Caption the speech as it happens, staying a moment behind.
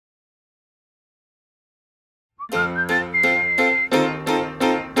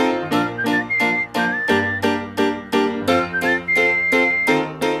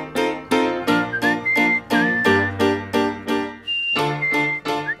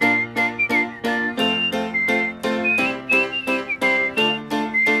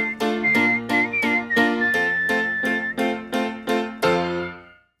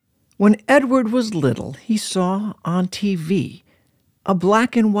When Edward was little, he saw on TV a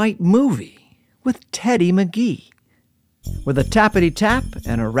black and white movie with Teddy McGee. With a tappity-tap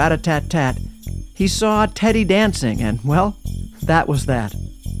and a rat-a-tat-tat, he saw Teddy dancing, and, well, that was that.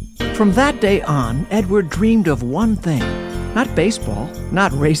 From that day on, Edward dreamed of one thing. Not baseball,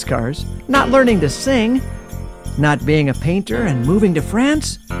 not race cars, not learning to sing, not being a painter and moving to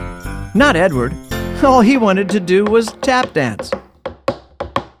France. Not Edward. All he wanted to do was tap dance.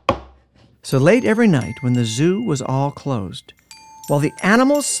 So late every night, when the zoo was all closed, while the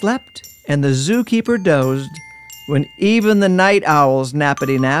animals slept and the zookeeper dozed, when even the night owls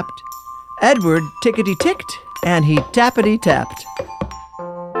nappity-napped, Edward tickety-ticked and he tappity-tapped.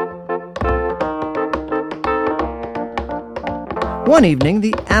 One evening,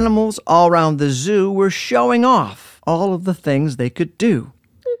 the animals all around the zoo were showing off all of the things they could do.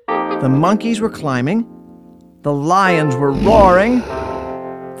 The monkeys were climbing, the lions were roaring,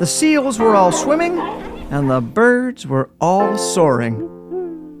 the seals were all swimming, and the birds were all soaring.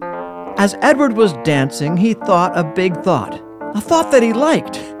 As Edward was dancing, he thought a big thought, a thought that he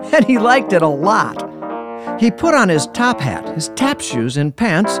liked, and he liked it a lot. He put on his top hat, his tap shoes and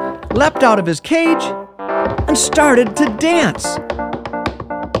pants, leapt out of his cage, and started to dance.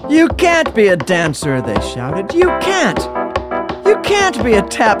 "You can't be a dancer," they shouted. "You can't! You can't be a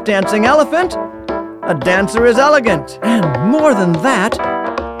tap-dancing elephant! A dancer is elegant, and more than that,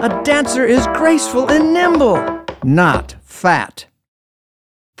 a dancer is graceful and nimble, not fat."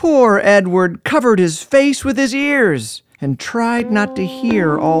 Poor Edward covered his face with his ears and tried not to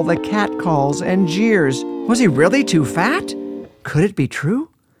hear all the catcalls and jeers. Was he really too fat? Could it be true?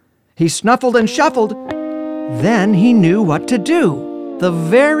 He snuffled and shuffled. Then he knew what to do. The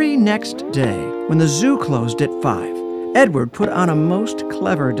very next day, when the zoo closed at 5, Edward put on a most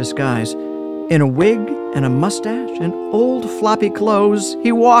clever disguise. In a wig and a mustache and old floppy clothes,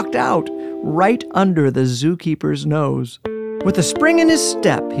 he walked out, right under the zookeeper's nose. With a spring in his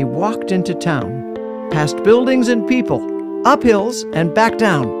step, he walked into town, past buildings and people, up hills and back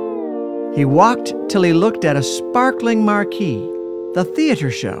down. He walked till he looked at a sparkling marquee, the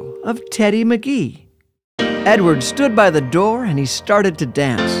theater show of Teddy McGee. Edward stood by the door and he started to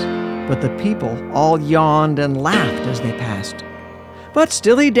dance, but the people all yawned and laughed as they passed. But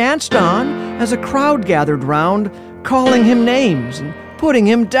still he danced on as a crowd gathered round, calling him names and putting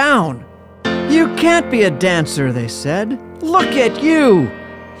him down. "You can't be a dancer," they said. "Look at you!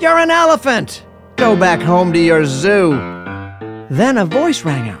 You're an elephant! Go back home to your zoo." Then a voice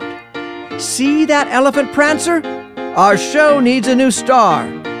rang out. "See that elephant prancer? Our show needs a new star,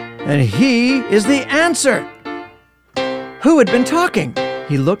 and he is the answer." Who had been talking?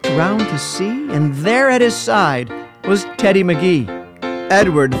 He looked round to see, and there at his side was Teddy McGee.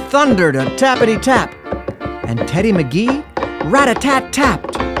 Edward thundered a tappity-tap, and Teddy McGee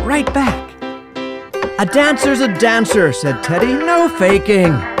rat-a-tat-tapped right back. "A dancer's a dancer," said Teddy, "no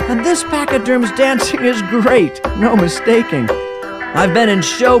faking. And this pachyderm's dancing is great, no mistaking. I've been in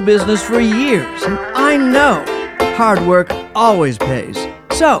show business for years, and I know hard work always pays.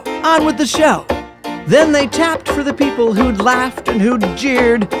 So, on with the show." Then they tapped for the people who'd laughed and who'd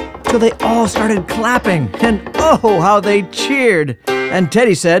jeered, till they all started clapping, and oh, how they cheered. And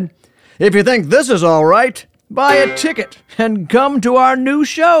Teddy said, "If you think this is all right, buy a ticket and come to our new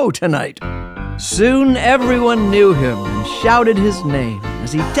show tonight." Soon everyone knew him and shouted his name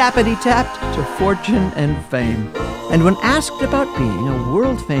as he tappity-tapped to fortune and fame. And when asked about being a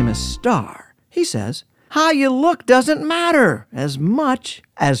world-famous star, he says, "How you look doesn't matter as much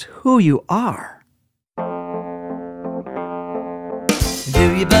as who you are."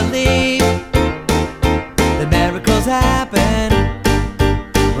 Do you believe that miracles happen?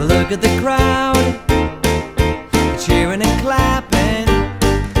 Well, look at the crowd cheering and clapping.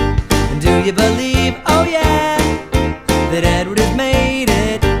 And do you believe, oh yeah, that Edward has made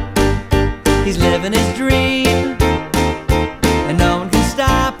it? He's living his dream, and no one can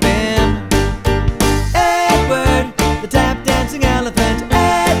stop him. Edward, the tap dancing elephant.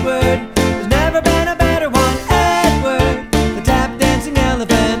 Edward, there's never been a better one. Edward, the tap dancing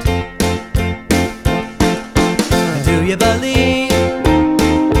elephant. And do you believe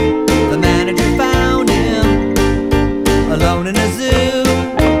the man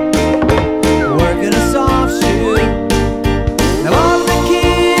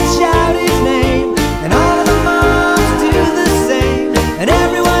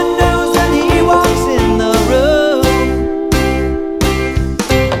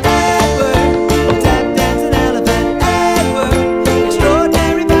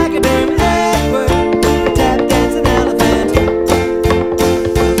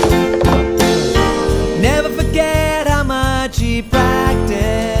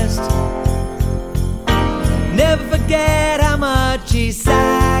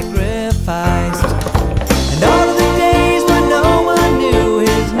sacrifice.